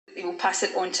we will pass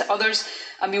it on to others,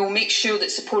 and we will make sure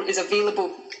that support is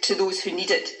available to those who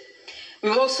need it. We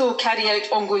will also carry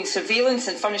out ongoing surveillance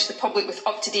and furnish the public with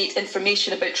up-to-date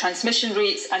information about transmission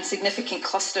rates and significant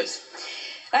clusters.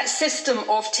 That system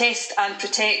of Test and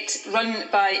Protect run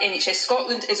by NHS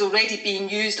Scotland is already being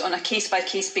used on a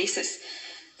case-by-case basis.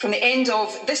 From the end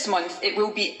of this month, it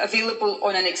will be available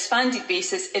on an expanded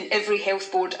basis in every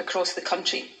health board across the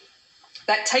country.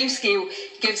 That timescale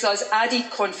gives us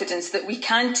added confidence that we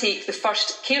can take the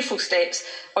first careful steps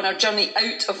on our journey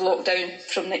out of lockdown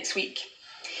from next week.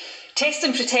 Test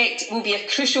and Protect will be a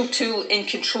crucial tool in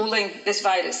controlling this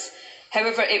virus.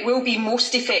 However, it will be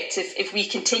most effective if we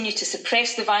continue to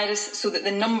suppress the virus so that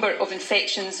the number of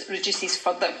infections reduces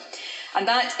further. And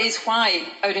that is why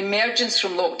our emergence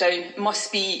from lockdown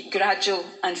must be gradual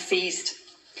and phased.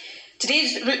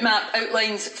 Today's route map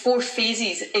outlines 4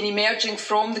 phases in emerging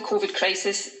from the COVID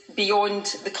crisis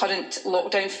beyond the current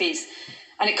lockdown phase.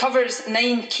 And it covers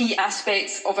 9 key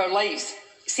aspects of our lives: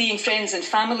 seeing friends and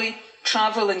family,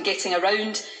 travel and getting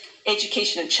around,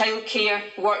 education and childcare,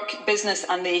 work, business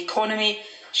and the economy,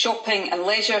 shopping and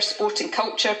leisure, sport and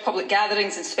culture, public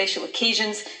gatherings and special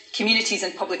occasions, communities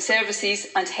and public services,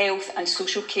 and health and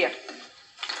social care.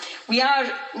 We are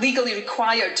legally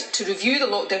required to review the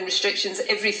lockdown restrictions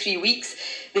every 3 weeks.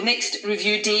 The next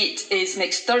review date is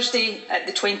next Thursday,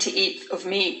 the 28th of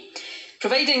May.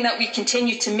 Providing that we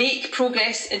continue to make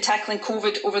progress in tackling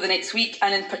COVID over the next week,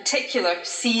 and in particular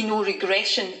see no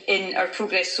regression in our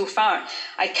progress so far,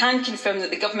 I can confirm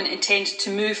that the Government intends to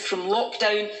move from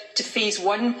lockdown to phase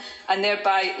 1 and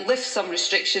thereby lift some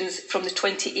restrictions from the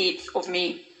 28th of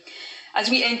May. As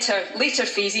we enter later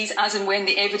phases, as and when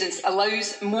the evidence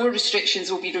allows, more restrictions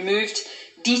will be removed.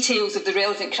 Details of the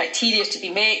relevant criteria to be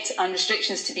met and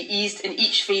restrictions to be eased in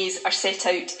each phase are set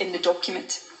out in the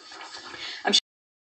document.